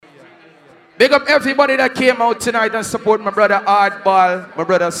Big up everybody that came out tonight and support my brother HardBall, my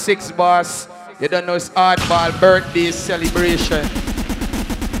brother Six Boss. You don't know it's HardBall birthday celebration.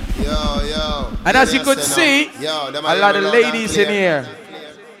 Yo. And as you could see, a lot of ladies in here.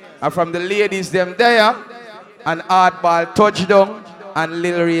 And from the ladies them there, and HardBall touchdown, and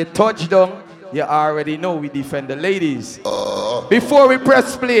Lil.Ray touchdown, you already know we defend the ladies. Before we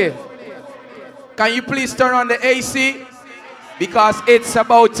press play, can you please turn on the AC? Because it's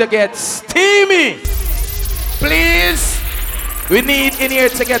about to get steamy. Please. We need in here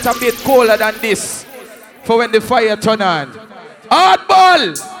to get a bit colder than this for when the fire turn on.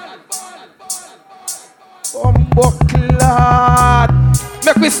 HardBall!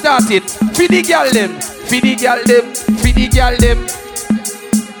 Make we start it. Feed the girl them. Feed the girl them. Feed the girl them.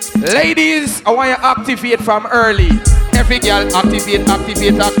 Ladies, I want you to activate from early. Every girl activate,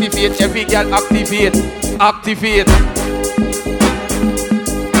 activate, activate. Every girl activate, activate.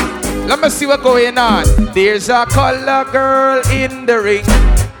 Let me see what's going on. There's a color girl in the ring.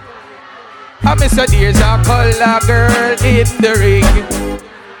 I miss her. There's a color girl in the ring.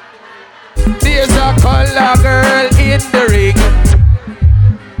 There's a color girl in the ring.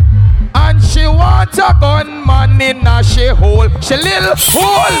 And she wants a gunman in a she hole. She little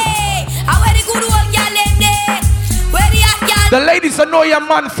hole. The ladies that know your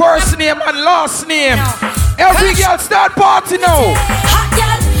man first name and last name. Every girl start party now.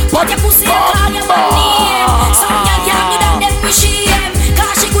 But make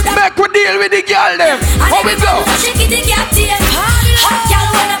we deal with the girl them. How we go?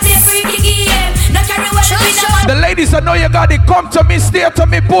 The ladies that know you got it, come to me, stay to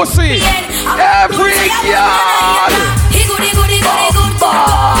me, pussy. Every girl.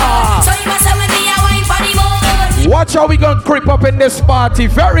 Watch how we gonna creep up in this party.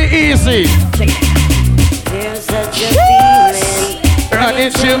 Very easy. There's such a feeling. Run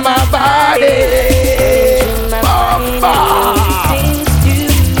into my body.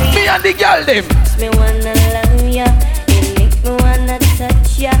 Me and the girl them. Makes me wanna love ya. It makes me wanna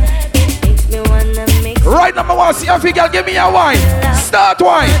touch ya. It makes me wanna make. Right now I wanna see every girl give me a wine. Start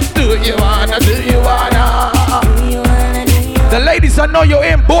wine. Do you wanna? The ladies that know you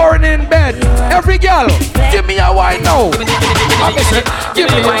ain't boring in bed. Every girl, give me a wine now. Give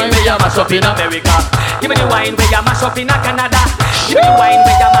me the wine where you mash up in America. Give me the wine where you mash up in Canada. Give me the wine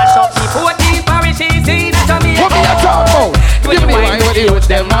where you mash up the 14 parishes in Jamaica. What me a talk about? Give me the wine where the youth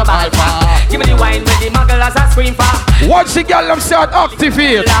them a ball for. Give me the wine where the mugglers a scream for. Watch the girl them start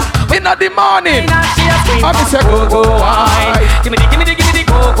activate in the morning. I'm say go wine. Give me the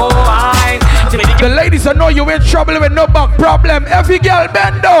go wine. The ladies that know you in trouble with no back problem. Every girl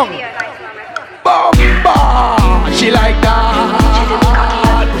bend down. Bomba, she like that.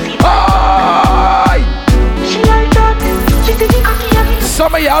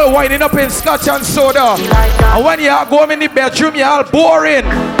 Some of y'all winding up in scotch and soda. And when y'all go in the bedroom, y'all boring.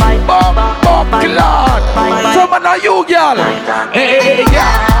 Clad. From another you, girl. Hey,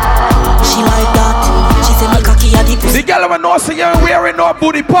 girl. She like that. She say me cocky at the pussy. The girl when know say you ain't wearing no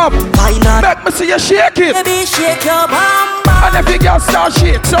booty pop. Why not? Make me see you shake it. Baby, shake your bum. And if the girl start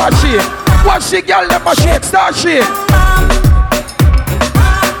shake, start shake. Watch the girl let me shake, start shake.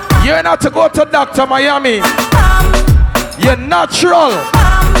 You ain't have to go to Dr. Miami. You're natural.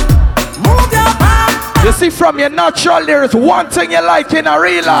 Move your bum. You see, from your natural, there is one thing you like in a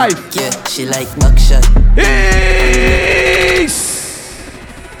real life. Yeah, she like buckshot. Peace.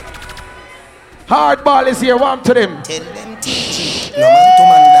 HardBall is here, warm to them. Tell them teaching. No man to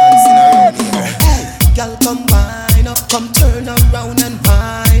man dancing around here. Girl, come wind up, come turn around and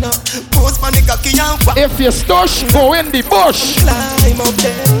wind up. Pose for the cocky and walk. If you stush, go in the bush. Climb up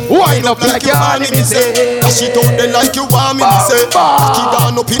there. Wind up like you want me say. She don't they like you want me say. Cocky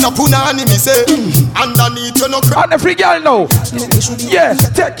down up in a punani me say. Underneath you no cry. And every girl know. Yeah,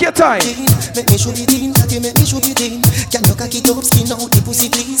 take your time. Make me show you things, make me show you things. Can you cocky top skin out the pussy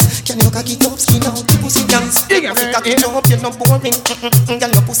please? Can you cocky top skin out the pussy please? Cocky up, you're not boring.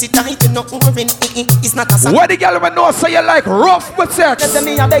 Can your pussy tight, you're not boring. It's not a song. Where the girl will know say you like rough with sex. Just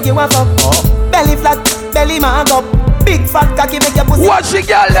me I beg you what's up. Belly flat, belly mag up. Big fat cocky make your pussy. Watch the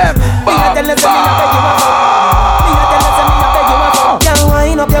girl them.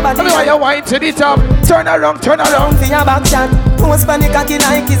 Wind up your body. Tell me why you wind to the top. Turn around, turn around. For your back shot. Post for the cocky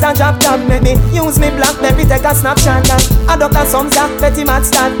like it's a drop top. Maybe use me black, maybe take a snapshot. Adopt a some sack, petty mat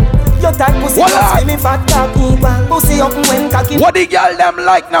stand. Your tight pussy, see me fat cock equal. Pussy up when cocky. What the girl them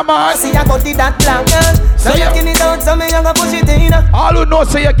like now, man? See I got the that black. So you skin it out, so me young push it in. All who know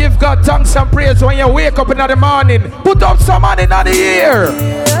say you give God thanks and praise when you wake up in the morning. Put up some money in the ear.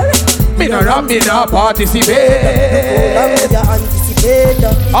 Me no rap, me no participate.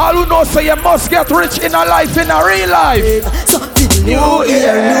 All who know say you must get rich in a life, in a real life. So new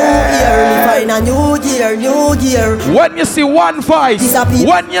year, find a new year. When you see OneVoice,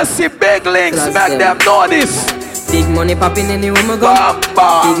 when you see big links, make them know this. Big money popping anywhere we go.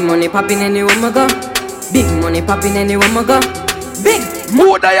 Big money popping anywhere we go. Big money popping anywhere we go. Big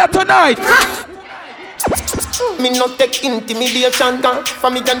mood there tonight. Me not take intimidation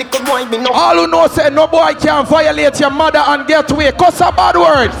from me and the good boy. Me no. All who know say no boy can violate your mother and get away. Cause a bad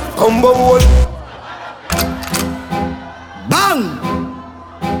word. Combo word. Bang.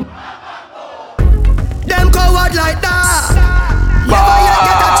 Them coward like that. Never yet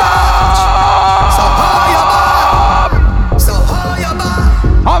get a chance. So how you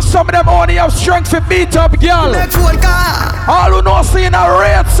bad? Have some of them only have strength to beat up girl. All who know saying a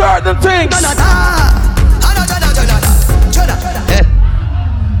rate certain things.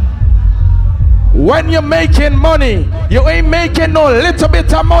 When you're making money, you ain't making no little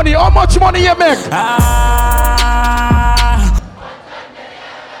bit of money. How much money you make?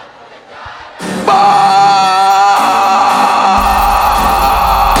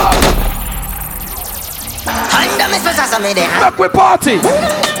 Make we party.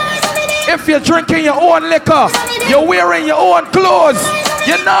 If you're drinking your own liquor, you're wearing your own clothes,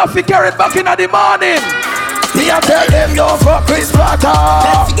 you know if you carry it back in the morning. Me I tell them don't fuck with water.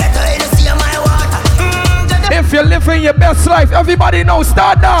 If you're living your best life, everybody knows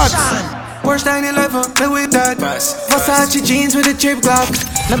start dance. Worst time in life, play with that. Versace jeans with a chip Glock.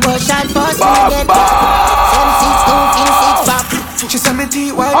 My bush and first She sent me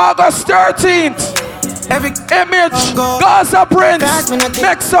tea white. August 13th. Every image, Gaza Prince.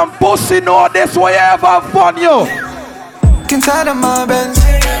 Make some pussy know this way ever fun you. Inside of my Benz.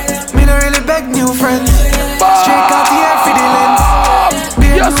 Me don't really beg new friends. Straight out here for the lens.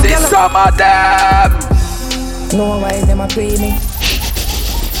 You see some of them. no why them a pray me.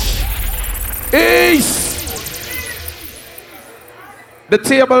 East. The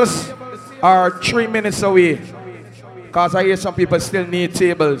tables are 3 minutes away. Because I hear some people still need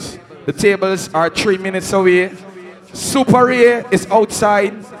tables. The tables are 3 minutes away. Super Ray is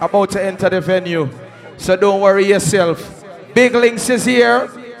outside, about to enter the venue. So don't worry yourself. Big Links is here.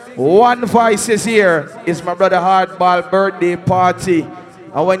 OneVoice is here. It's my brother HardBall birthday party.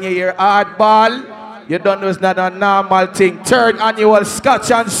 And when you hear HardBall, you don't know it's not a normal thing. 3rd annual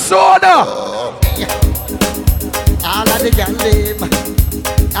Scotch and Soda.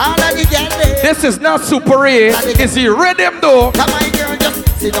 This is not Super Ray. Is he rhythm though? Come on, girl,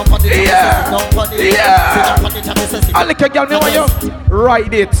 just sit down for the I like a girl, me want you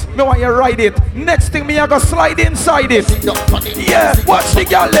ride it. Me want you ride it. Next thing me I go slide inside it. Yeah, watch the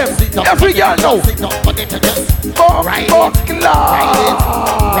girl left. Every girl know. Ride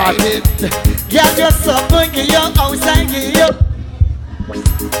it. Yeah, just so good, you outside, you.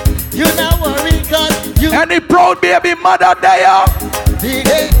 You not worry, cause you. Any proud baby mother there?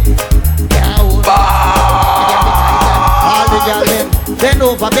 Bend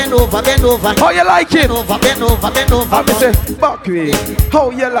over, bend over, bend over. How you like it? Bend over, bend over, bend over. I say, back way. How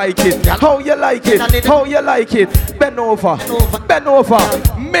you like it? How you like it? How you like it? Bend over, bend over.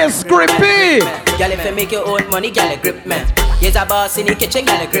 Miss Grippy. Girl, if you make your own money, girl, grip man. Here's a boss in the kitchen,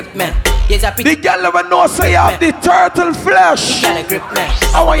 girl, grip man. The girl never know say you have the turtle flesh. Girl, grip man.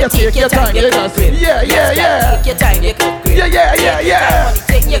 I want you to take your time. Yeah, yeah, yeah. Take your time, you could grip. Yeah, yeah, yeah, yeah.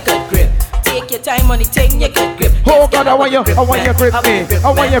 Take your good grip. Take your time, money, take your good grip. Oh God, I want you grip me. I want you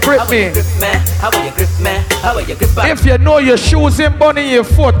grip me. How will you grip, man? How will you grip back? If you know your shoes in bunny your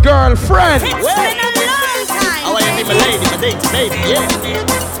foot, girlfriend. It's been a long time. I want you to be my lady, my lady, yeah.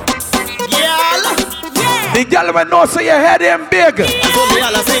 The girl will know say your head ain't big. So me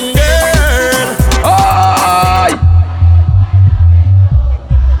all a sing, girl. Oh!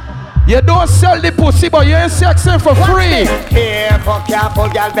 You don't sell the pussy, but you ain't sexing for free. Careful,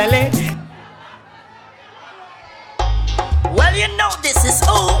 girl belly. Well, you know this is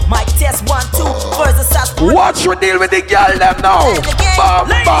who. Mic test 1, 2. First the watch we deal with the girl them now. Bam,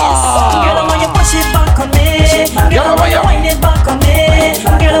 bam. Girl, when you push it back on me. Girl, when you wind it back on me.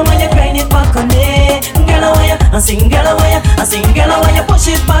 Girl, when you grind it back on me. Girl, when you sing, girl, when you push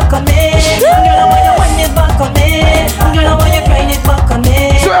it back on me. Girl, when you wind it back on me. Girl, when you grind it back on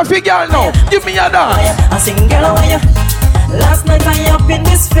me. So if you girl now, give me a dance. I sing, girl, when you. Last night I up in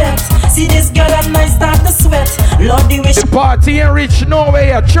this fete. See this girl and I start to sweat. Lord, the wish. The party ain't reach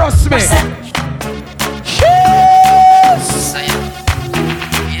nowhere, trust me. Cheers!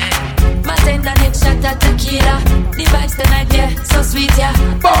 My tender neck shot at tequila. The vibes tonight, yeah, so sweet, yeah.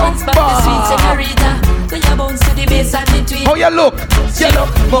 Bounce back the sweet señorita. When you bounce to the bass and the tweet. How you look? She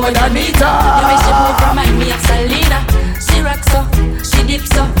look more than Anita. The way she move remind me of Selena. She rocks so,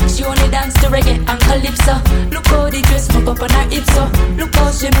 dipso. She only dance to reggae and calypso. Look how the dress fuck up on her hips so. Look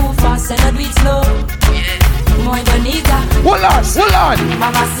how she move fast and I do it slow. Muy bonita. Hold on.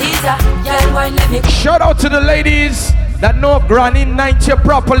 Mama Caesar, girl, why let me. Shout out to the ladies that know granny 90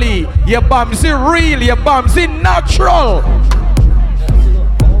 properly. Your bumsy real, your bumsy natural.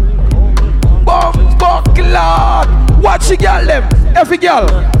 Buckler. Watch the girl them. Every girl.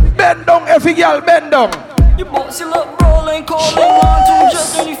 Bend down, every girl, bend down. Your bossy look rolling, calling, 1, 2,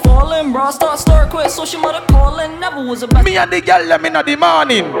 just only falling. Bra start quick, so she mother calling. Never was a bad. Me and the girl them in the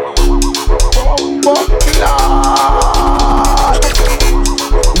morning.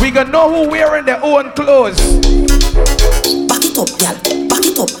 We gonna know who wearing their own clothes. Back it up, girl. Back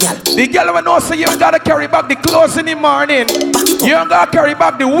it up, girl. The girl will know so you ain't gotta carry back the clothes in the morning. You ain't gotta carry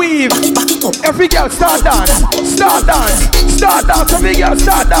back the weave. Back it up. Every girl start dance. Start dance. Start dance. Every girl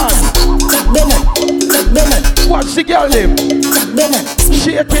start dance. Crack Benin. Crack Benin. Watch the girl them. Crack Benin.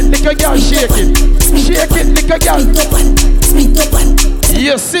 Shake it, lick a girl, shake it. Shake it, lick a girl. Split up one.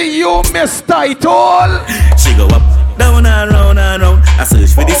 You see you, Miss Title. She go up, down and round and round. I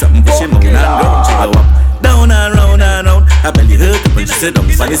search for this something for she moan and round. She go up, down and round and round. I belly hurt when she sit down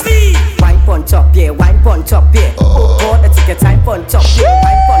for this. Wine punch up, yeah, wine punch up, yeah. Oh God, let's take your time punch up, yeah.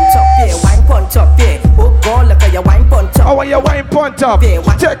 Wine punch up, yeah, wine punch up, yeah. Oh God, look at your wine punch up. I want your wine punch up.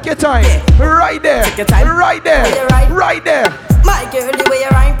 Take your time. Right there. Take your time. Right there. Right there. My girl, the way you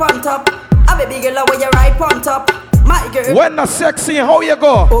wine punch up. A baby girl, the way you wine punch up. My girl. When the sexy, how you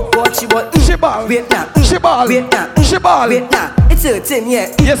go? Oh God, she ball. She ball. Wait now. She ball. Wait now. She ball. Wait now. It's hurting, yeah.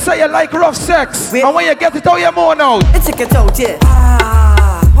 You say you like rough sex. Wait. And when you get it out, you moan out. It's take it out, yeah.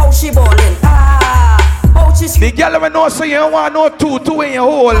 How she balling? How she the girl will know so you don't want no two in your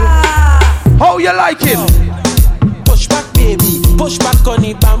hole. How you like it? Push back, baby. Push back on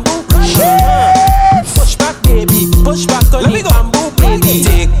the bamboo. Push back, baby. Push back on the bamboo, baby.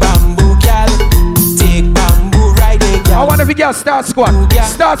 Take bamboo, girl. Take bamboo, ride it, girl. I want every girl start squat.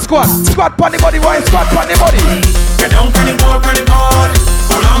 Start squat. Squat pon the body, why squat pon the body? Get down pon the board, pon the board.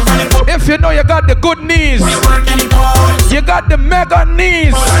 Go down pon the board. If you know you got the good knees, you got the mega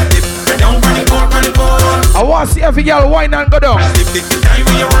knees. Get down pon the board, pon the board. I want to see every girl whine and go down.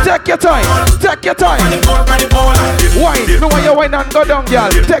 Take your time. Take your time. Wine. You know why you whine and go down, girl.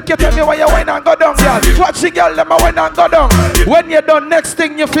 Take your time. You know why you whine and go down, girl. Watch the girl them a whine and go down. When you're done, next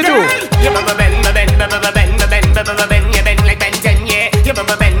thing you fi do. You bend like Ben 10, yeah. You bend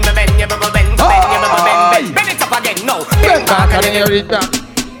it up again, no. Bend back and then you reach back.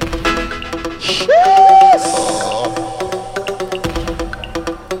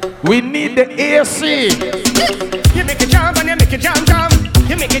 We need the AC. You make it jump and you make it jump.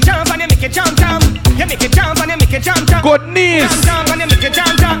 You make it jump and you make it jump. You make it jump and you make it jump. Good knees. Jump and you make it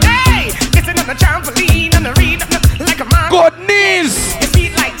jump. Hey, it's another trampoline and a read like a man. Good knees. You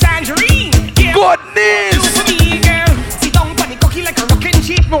sweet like tangerine. Yeah. Good knees. Do for me, girl. Sit down on the cocky like a rocking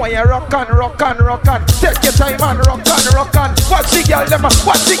sheep. No, you rock on. Take your time and rock on. Watch the girl them.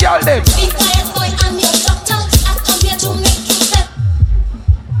 Watch the girl them.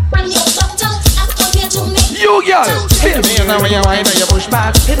 You girl, you know when you whine and you push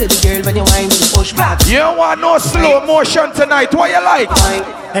back. Hit it, girl, when you whine and you push back. You don't want no slow motion tonight. What you like?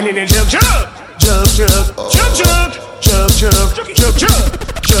 And then jump.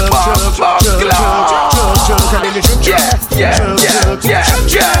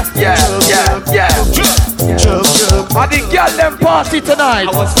 I the girl them party tonight.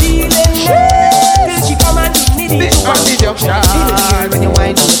 I was feeling it. She come and give me the jump shot. When you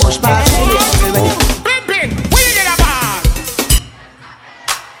whine and you push back.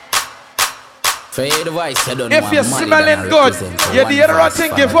 If you're smelling good, you're the other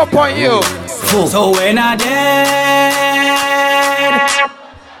thing give up on you. So when I dead,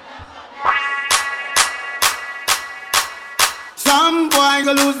 some boy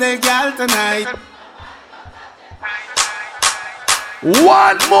gonna lose their gal tonight.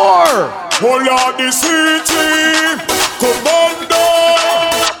 One more. Hold on the city, commando.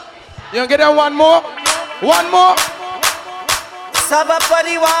 You get that one more? One more. Saba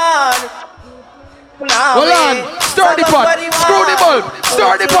party one. Hold on, stir the pot, screw the bulb,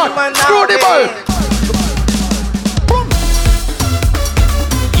 stir the pot, screw the bulb.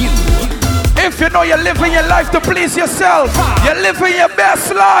 If you know you're living your life to please yourself, you're living your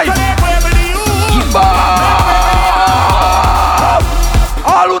best life.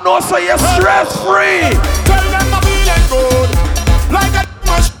 All who know so you're stress free. Tell them I'm feeling good, like a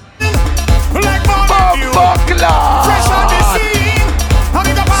machine, like Buckler. fresh on the scene.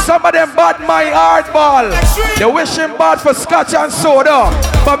 Some of them bad my hardball. They wishing bad for scotch and soda,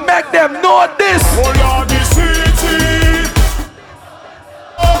 but make them know this.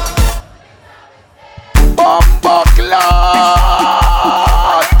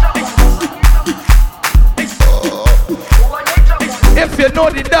 If you know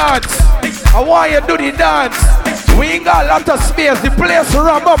the dance, I want you to do the dance. We ain't got a lot of space, the place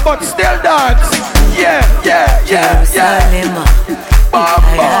ram up, but still dance. Yeah.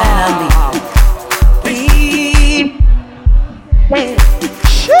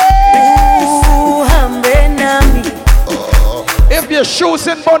 If your shoes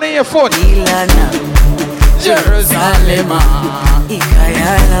in bun in your foot, Jerusalem.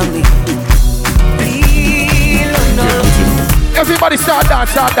 Everybody start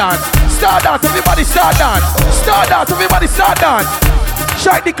dance. Everybody start dance.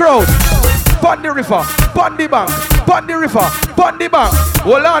 Shake the crowd. Pon the river, pon the bank.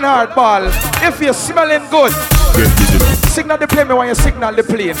 Hold on, hardball. If you're smelling good, signal the plane me when you signal the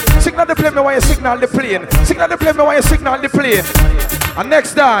plane. Signal the plane me when you signal the plane. Signal the plane me when you signal the plane. And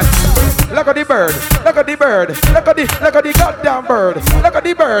next dance, look at the bird. Look at the goddamn bird. Look at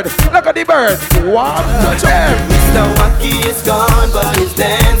the bird. One to them. Mr. Wacky is gone, but his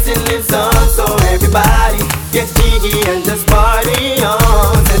dancing lives on. So everybody get jiggy and just party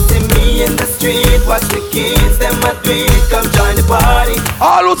on. Setting me in the street, watch the kids, them a tweet, come join the party.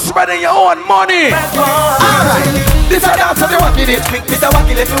 All who's spending your own money. Alright, this a dance of the Wacky this week. Mr.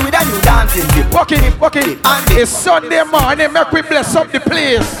 Wacky left me with a new dancing tip. Walk it. And it's Sunday morning, make we bless up the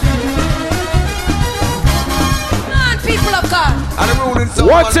place. People of God.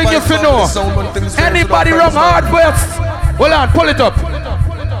 One thing if you know, anybody wrong hardware, hold on, pull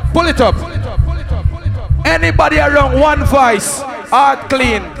it up. Anybody around one voice, heart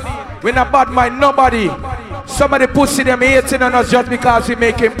clean. We not bad mind nobody. Somebody pussy them hating on us just because we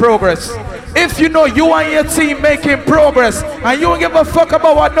making progress. If you know you and your team making progress and you don't give a fuck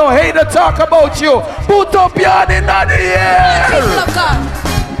about what no hater talk about you, put up your hand in the air. People of God.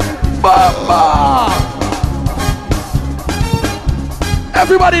 Baba.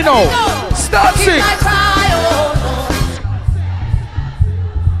 Everybody know. Start sing.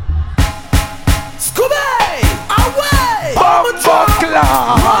 Scooby! Away! Bumbo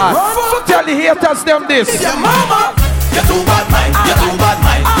class. Tell the haters them this. Your mama! You're too bad mind. You're too bad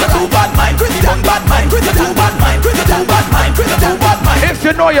mind. You're too bad mind. You're too bad mind. You're too bad mind. You're too bad mind. You're too bad mind. If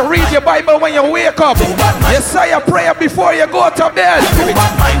you know you read your Bible when you wake up, you say a prayer before you go to bed. Too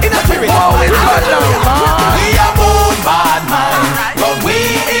bad mind. In a spirit. Always bad now. We are born bad mind, but we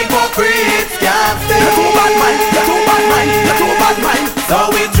hypocrites can't stay. You're too bad mind. You're too bad mind. You're too bad mind.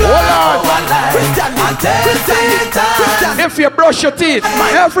 So we draw one line. If you brush your teeth,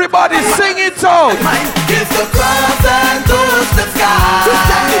 everybody sing it out. Kiss the cross and touch the sky.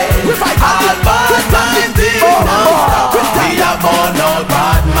 All bad mind is now. We are born all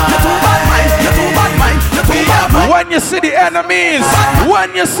bad mind. You're too bad mind. You're too bad mind. You're too bad mind. When you see the enemies,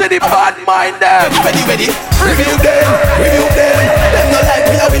 when you see the bad minded, ready. Review them. Them no like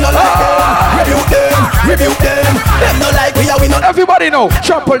we no like them. Review them. Them no like we no. Everybody know,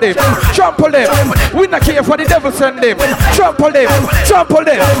 trample them. We not care for the devil send them. Trample them.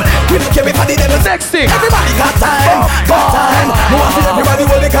 We don't care for the devil. Next thing. Everybody got time. No one see everybody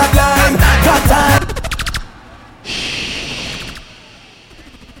only got line. Got time.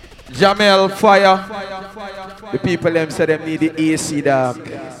 Jamel fire. The people them say them need the AC dog.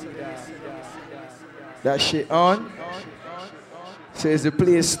 That shit on. So is the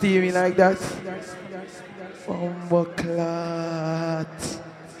place steaming like that? Clot.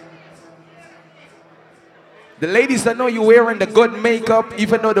 The ladies that know you wearing the good makeup,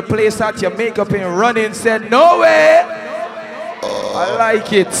 even though the place that your makeup ain't running, said no way. I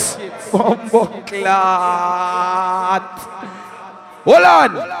like it. Clot. Hold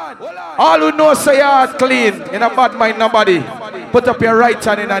on. All who know say your heart clean. In a bad mind nobody. Put up your right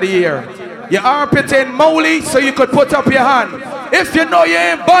hand in the air. Your armpit ain't moly, so you could put up your hand. If you know you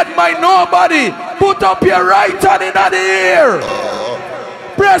ain't bad mind nobody, put up your right hand in the air.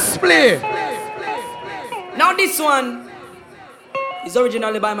 Press play. Now this one is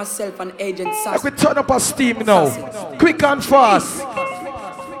originally by myself and Agent Sass. We turn up our steam now. Quick and fast.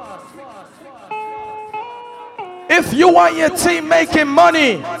 If you want your team making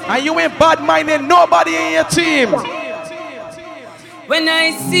money and you ain't bad minding nobody in your team. When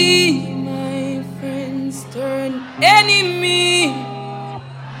I see my friends turn enemy,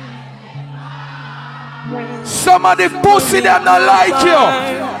 some of the pussy them not like you.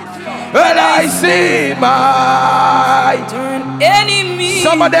 When I see my turn enemy,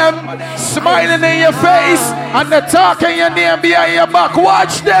 some of them smiling in your face and they're talking your name behind your back.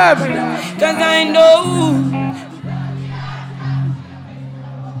 Watch them. Cause I know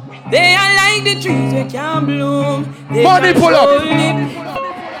they are like the trees that can bloom. They Money pull up.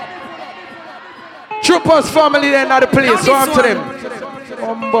 True Campus family there in the place. So on to them.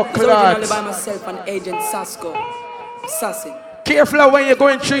 Soldier by myself and Agent Sasko. Sassy. Careful when you're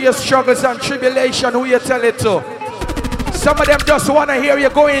going through your struggles and tribulation, who you tell it to. Some of them just want to hear you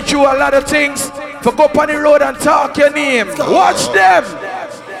going through a lot of things. For go up on the road and talk your name. Watch them.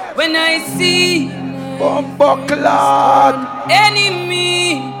 When I see Bumbuckland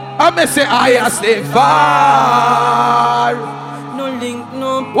enemy, I may say I stay far. No link,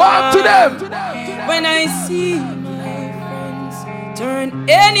 no Walk to them. When I see my friends turn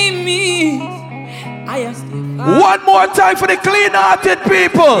enemies, I stay far. One more time for the clean-hearted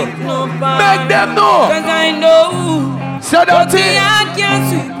people. Make them know. Cause I know so but I can't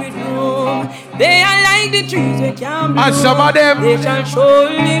sweep it home. They are like the trees they can't blow. And some of them they shall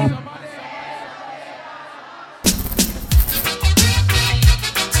surely.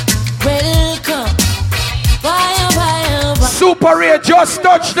 Welcome. Super Ray just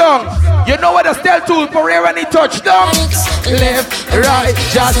touched down. You know what the style to Super Ray when he touched down? Left, right,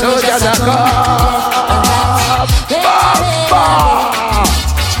 just so just a come.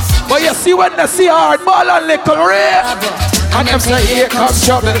 But you see when they see hardball and little Ray, and them say here comes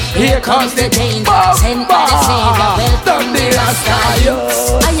trouble, here comes the danger. Sent by the Savior, welcome the Rasta.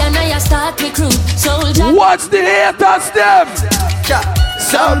 I start recruit soldiers. What's the haters them?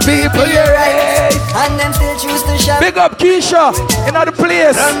 Some people you hate, and them still choose to shop. Big up Keisha in other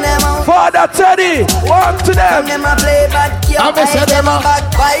place. Father Teddy, walk to them. Them a play bad, them a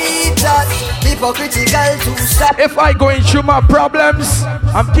backbiters. Hypocritical to stop. If I going through my problems,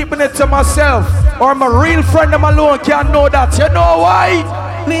 I'm keeping it to myself. Or my real friend them alone can't know that. You know why?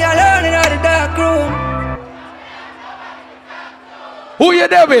 Me alone in the dark room. Who you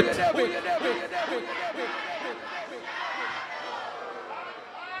there with?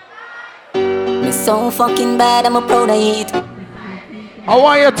 Me so fucking bad, I'm a proud of it. I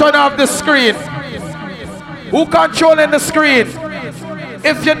want you to turn off the screen. Who controlling the screen?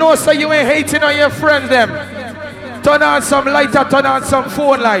 If you know so you ain't hating on your friends them, turn on some light or turn on some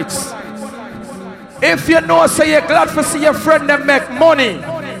phone lights. If you know so you're glad to see your friend them make money,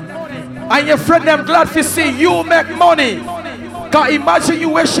 and your friend them glad to see you make money, cause imagine you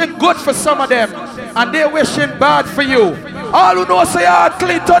wishing good for some of them and they wishing bad for you. All who know say hard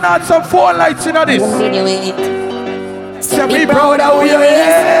clean, turn on some phone lights in this. So be proud of who you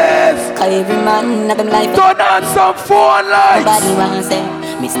is. Cause every man of them life. Turn on some phone lights. Nobody wants say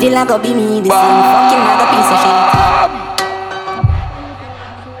me still a go be me. This fucking other piece of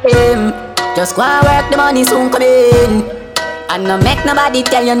shit. Just go and work, the money soon come in. And no make nobody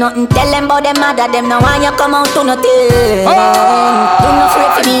tell you nothing. Tell them about them mother, them no want you come out to nothing. Do not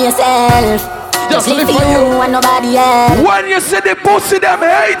afraid to be yourself. Just live for you and nobody else. When you see the pussy them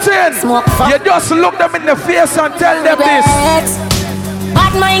hating, you just look them in the face and tell them this.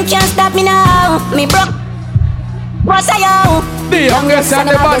 Bad mind can't stop me now. Me broke. What's I you? The youngest and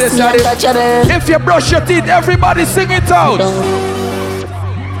the baddest are it. If you brush your teeth, everybody sing it out.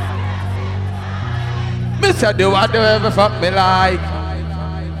 Mr. Do I do ever fuck me like?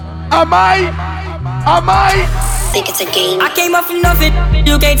 Am I? Think it's a game. I came up from nothing,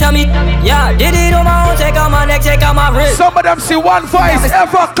 you can't tell me. Yeah, did it on my own, check out my neck, check out my wrist. Some of them see one voice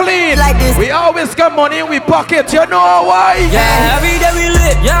ever clean. Like this. We always got money in we pocket, you know why? Yeah, every day we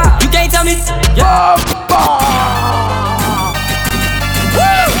live, yeah, you can't tell me. Yeah.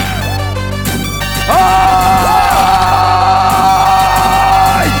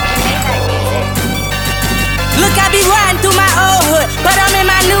 Look, I be riding through my old hood, but I'm in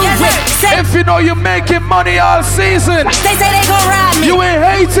my new whip. If you know you're making money all season, they say they gon' ride me. You ain't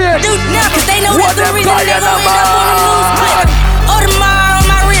hating. Dude, no, cause they know that's the reason they gon' end up on the news clip. Audemars on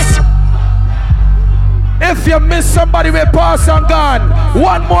my wrist. If you miss somebody with pass and gun,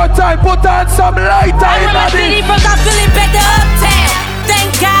 one more time, put on some lighter in the city from I'm feeling back to uptown.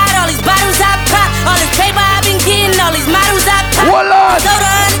 Thank God, all these bottles I pop, all this paper I've been getting, all these models I pop. Sold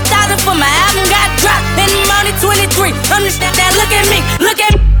 100,000 for my album got dropped, and I'm only 23. Understand that? Look at me, look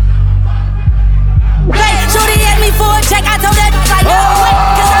at me. Hey, Shorty asked me for a check, I told that I no way.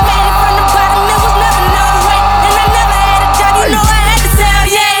 Cause I made it from the bottom, it was never no way. And I never had a job, you know I had to sell,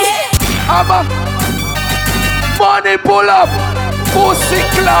 yeah. I'm a money pull up, pussy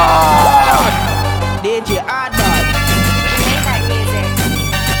cloud. Dj.HardBall.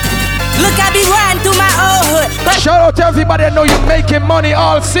 Look, I be riding through my old hood. But shout out to everybody that know you making money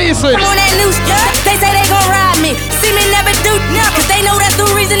all season. I'm on that new stuff, they say they gon' ride me. See me never do nothing, cause they know that's the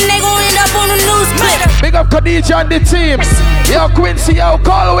reason they gon' end up on the news clip. Big up Khadija and the team. Yo, Quincy, yo,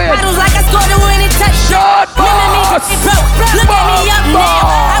 Callaway. Bottles like I scored the winning touchdown. Remember me, bro. Look at me up now.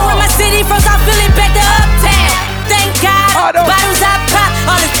 I run my city from South Philly back to uptown. Thank God, bottles I pop,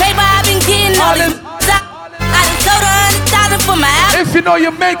 all this paper I've been getting, all this I know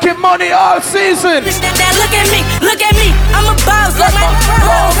you're making money all season. Now look at me, I'm a boss. Like my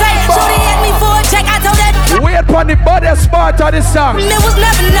bro say, so they asked me for a check, I told that. Wait for the baddest part of the song. There was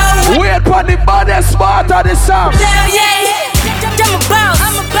never no. Wait for the baddest part of the song. Hell yeah, I'm a boss.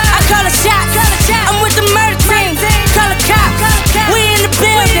 I call a shot. I'm with the murder team. Call a cop. We in the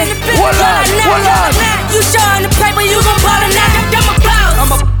building. Hold on. You showing the paper, you gon' ball or not. I'm a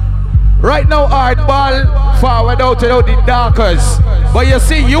boss. Right now, HardBall forward out without the darkers. But you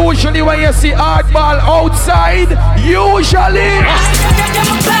see, usually when you see HardBall outside, usually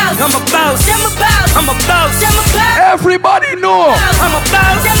I'm a boss. Everybody know I'm a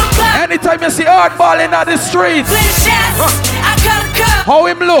boss. Anytime you see HardBall in the streets, I call a cop. how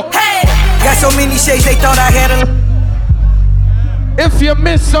him look? Hey. Got so many shades they thought I had a. If you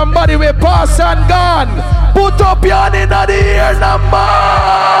miss somebody with pass and gone, put up your hand in the air,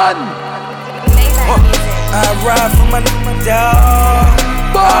 man. I ride for my dog.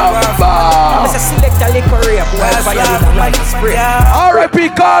 I'm a select a liquor rap. R.I.P.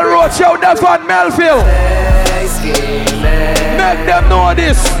 Carl Roach, yo, that's on Melville. Make them know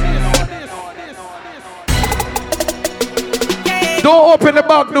this. Don't open the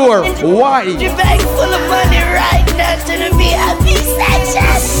back door. Why? Your bag full of money right now to be happy section.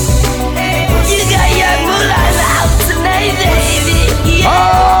 You got your moolah out tonight, baby.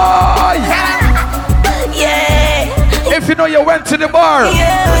 Yeah. If you know you went to the bar,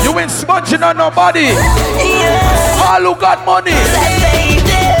 you ain't smudging on nobody. All who got money.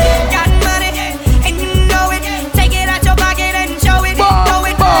 Got money, and you know it. Take it out your pocket and show it. Know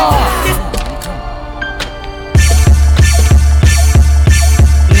it.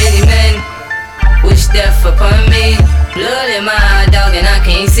 Many men wish death upon me. Blood in my eye, dog, and I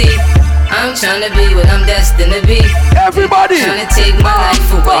can't see. I'm trying to be what I'm destined to be. Everybody trying to take my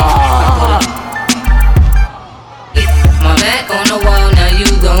life away. My back on the wall, now you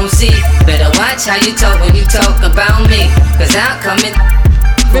gon' see. Better watch how you talk when you talk about me. Cause I'm coming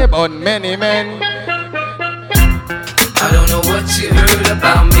on many men. I don't know what you heard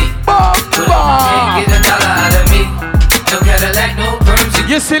about me. Can't get a dollar out of me. No Cadillac, no perms.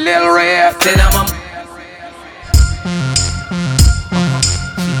 You see Lil.Ray? Then I'm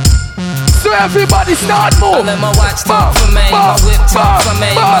So everybody start move. I let my watch talk for me. My whip talk for me.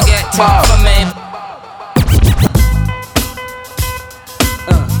 My get talk for me.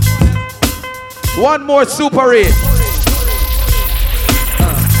 One more Super 8.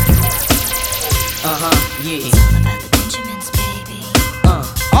 Yeah.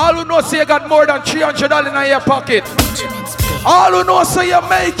 All who know say you got more than $300 in your pocket. All who know say you're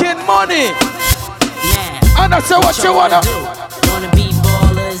making money. And I say what you wanna. Wanna be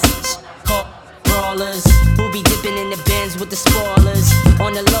ballers, brawlers, who be dipping in the Benz with the spoilers.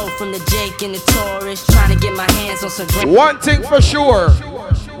 On the low from the Jake and the Taurus, trying to get my hands on some. One thing for sure.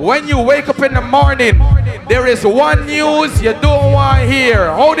 When you wake up in the morning, there is one news you don't want to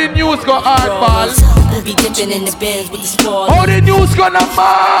hear. How the news go, HardBall? How the news gonna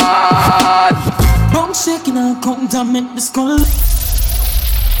mad? I'm shaking and come down, make the skull.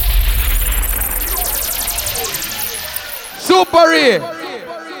 Super 8.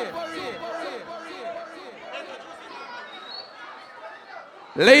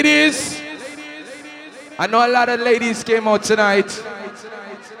 Ladies, I know a lot of ladies came out tonight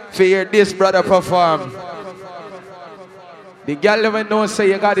to hear this brother perform. The girl never know say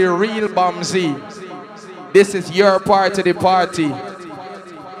you got the real bombsy. This is your part of the party.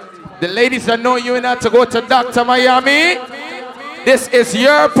 The ladies that know you not to go to Dr. Miami. This is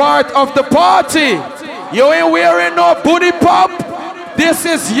your part of the party. You ain't wearing no booty pop. This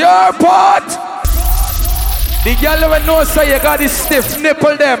is your part. The girl never know say you got the stiff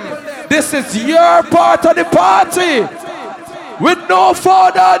nipple them. This is your part of the party. With no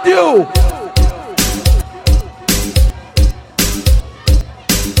further ado,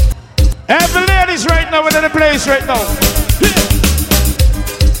 every ladies right now within the place right now.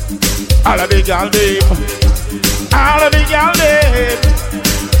 All of the girl name, all of the girl name,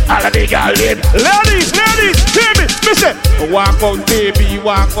 all of the girl name. Ladies, hear me, listen. Walk out, baby,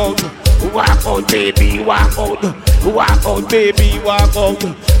 walk out. Walk out, baby, walk out. Walk out, baby, walk out.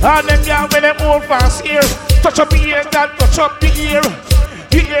 And them girl when them hold fast here. Touch up your ear, girl, touch up your ear.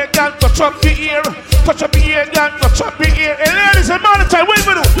 Your ear, girl, touch up your ear. Touch up your ear, girl, touch up your ear. And ladies and time, wait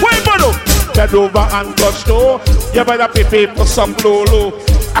for you. Bend over and touch though. You better pay for some low.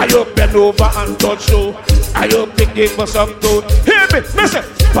 I hope bend over and touch though. I hope they give for some dough. Hear me, listen.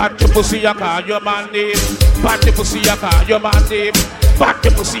 Pat your pussy, I call your man name. Pat your pussy, I call your man name. Pat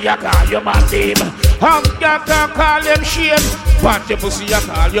your pussy, I call your man name. And you can call them shame. Pat your pussy, I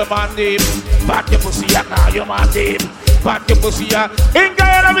call your man name. Pat your pussy, I call your man name. Pat your pussy, in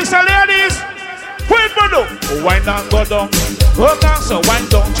Guyana, Mr. Ladies. Wait for no. Why not go down? Oh, down, so wine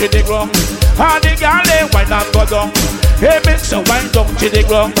down to the ground. And the girl, why not go down? Hey, me, so wine down to the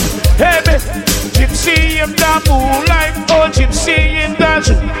ground. Hey, me, gypsy in the moonlight. Oh, gypsy in the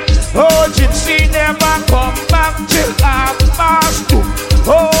zoo. Oh, gypsy never come back till half-past 2.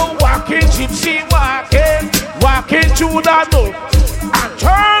 Oh, walking gypsy, walking through the door. And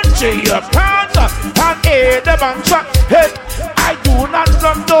turn to your partner and aid them and track. Hey, I do not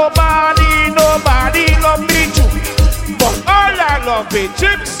love nobody, nobody love me too. But all I love is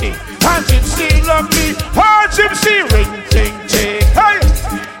gypsy, and gypsy love me. Oh, gypsy, ring, ting, ting, hey,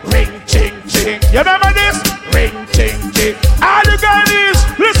 ring, ting, ting. You remember this? Ring, ting, ting. All the girls,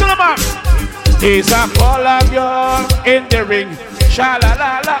 listen to me. There's a call of you in the ring, sha la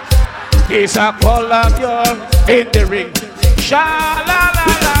la la. There's a call of you in the ring, sha la la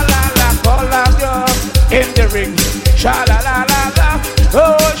la la la. Call of you in the ring, sha la la la la.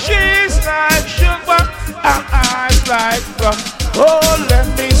 Oh, she's like sugar and eyes like rum. Oh, let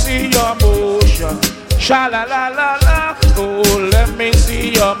me see your motion, sha la la la la. Oh, let me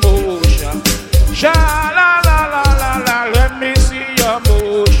see your motion, sha la la la la la. Let me see your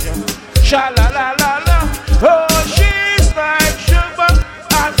motion, sha la la la la. Oh, she's like sugar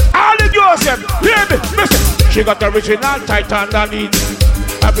and all the girls them, hear me, listen. She got original tight underneath.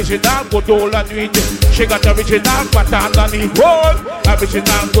 Original good all underneath. She got original fat underneath. Whoa,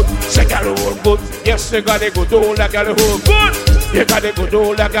 original good. Say girl all good. Yes, you got a good all like girl all good. You got a good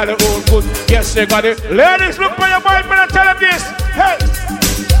all like girl all good. Yes, you got it. Ladies, look for your boyfriend and tell him this. Hey,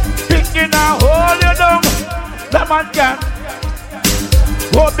 picking a hole you down. The man can.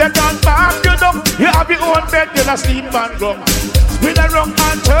 Hope they can't back you down. You have your own bed, you're not sleep and wrong. Spin around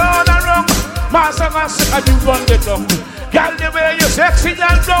and turn around. Master and say, and you run the tongue. Girl, the way you sexy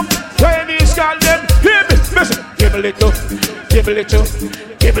and dumb. When these girl them, hear me, listen. Give a little, give a little,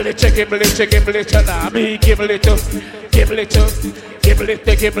 give a little, give a little, give a little, now me give a little, give a little, give a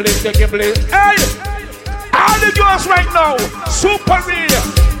little, give a little, give a little. Hey, all the girls right now, super real.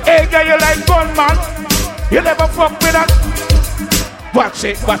 Hey, girl, you like gunman? You never fuck with that. Watch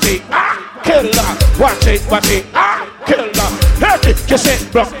it, ah, killer. Watch it, ah, killer. Hey, you say,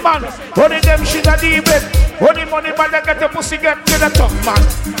 broke man, only them shit a deal with. Only money man that get the pussy get to the top man.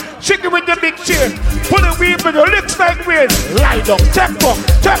 Chicken with the big chain. Put a weave with your lips like weed. Lie down, checkbook,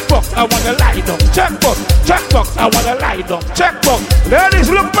 I wanna lie down. Checkbook, I wanna lie down. Checkbook. Ladies,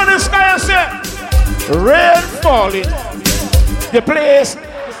 look for the sky and say, rain falling. The place.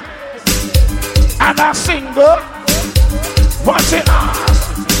 And a single. What's it?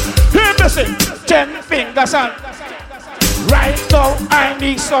 Hear me say, 10 fingers and right now I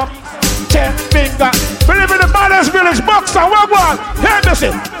need some 10 fingers. Believe in the baddest village boxer, what one? Hear me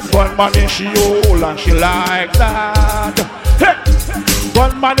say, one man in she old and she like that. Hey,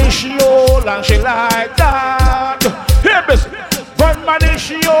 one man in she old and she like that. Hear me say, one man in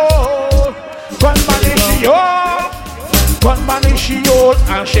she old, one man in she old, one man in she old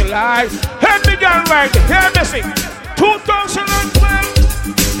and she like. Hear me girl right, hear me say, 2012,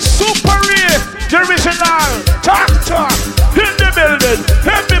 super rare, the original, talk, in the building,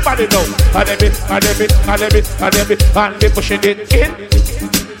 everybody know, and be pushing it in,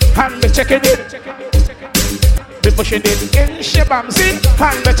 and be checking it, be pushing it in, Shibamsi,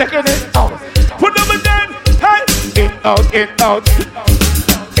 and be checking it out, put them down, hey, in, out, in, out,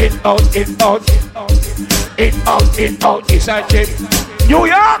 in, out, in, out, in, out, in, out, is a chip, New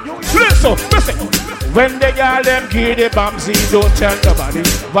York, listen, when the girl them give the Bamsi, don't tell nobody.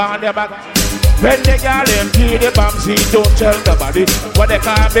 Round their back. When the girl them give the Bamsi, don't tell nobody what they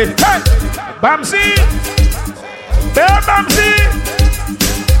call me. Hey, Bamsi, bear Bamsi.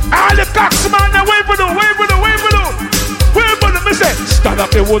 All the cocks man, wait for them, wait for them, wait for them, wait for them. Me say, stand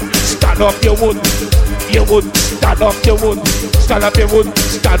up your wood, stand up your wood, your wood, stand up your wood, stand up your wood,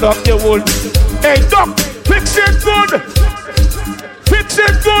 stand up your wood. Hey, doc, fix it good, fix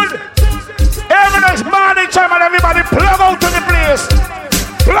it good. Every nice morning time and everybody plug out to the place.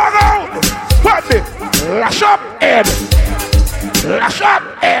 Plug out. What me? Lash up head. Lash up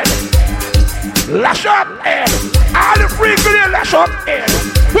head. Lash up head. All the freaks in here lash up head.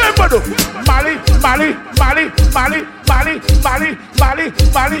 Wait for them. Mali, Mali, Mali, Mali, Mali, Mali, Mali,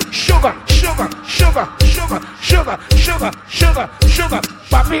 Mali. Sugar, sugar, sugar, sugar, sugar, sugar, sugar, sugar.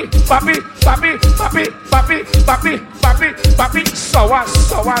 Papi, papi, papi, papi, papi, papi, papi, papi. Sour,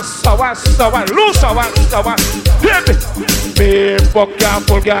 sour, sour, sour. Loose sour, sour. Baby, baby, fuck your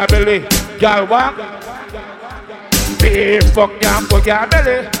full girl belly. Girl walk. Baby, fuck your full girl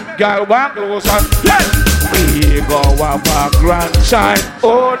belly. Girl walk close on. We go have a grand shine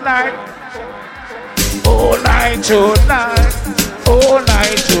all night. All night tonight, all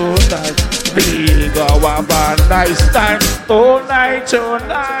night tonight. We go have a nice time. All night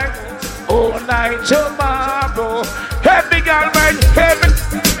tonight, all night tomorrow. Heavy girl, man, heavy.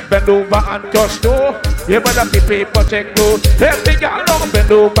 Bend over and touch no. You better pipi protect no. Heavy girl, no.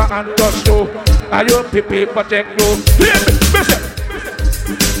 Bend over and touch no. Are you pipi protect no? Listen.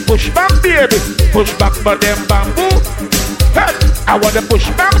 Push back, baby. Push back for them bamboo. Hey, I want to push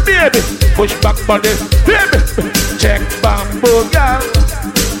back, baby. Push back for them, baby. Check bamboo, girl.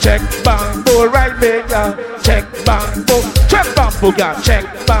 Check bamboo, right, baby. Check bamboo. Check bamboo, girl. Check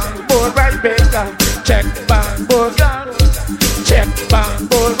bamboo, right, baby. Check bamboo, girl. Check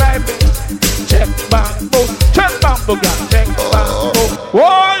bamboo, right, baby. Check bamboo. Check bamboo, girl. Check bamboo.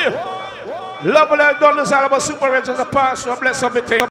 Whoa! Love like done this all about super rich as a pass. So bless everything.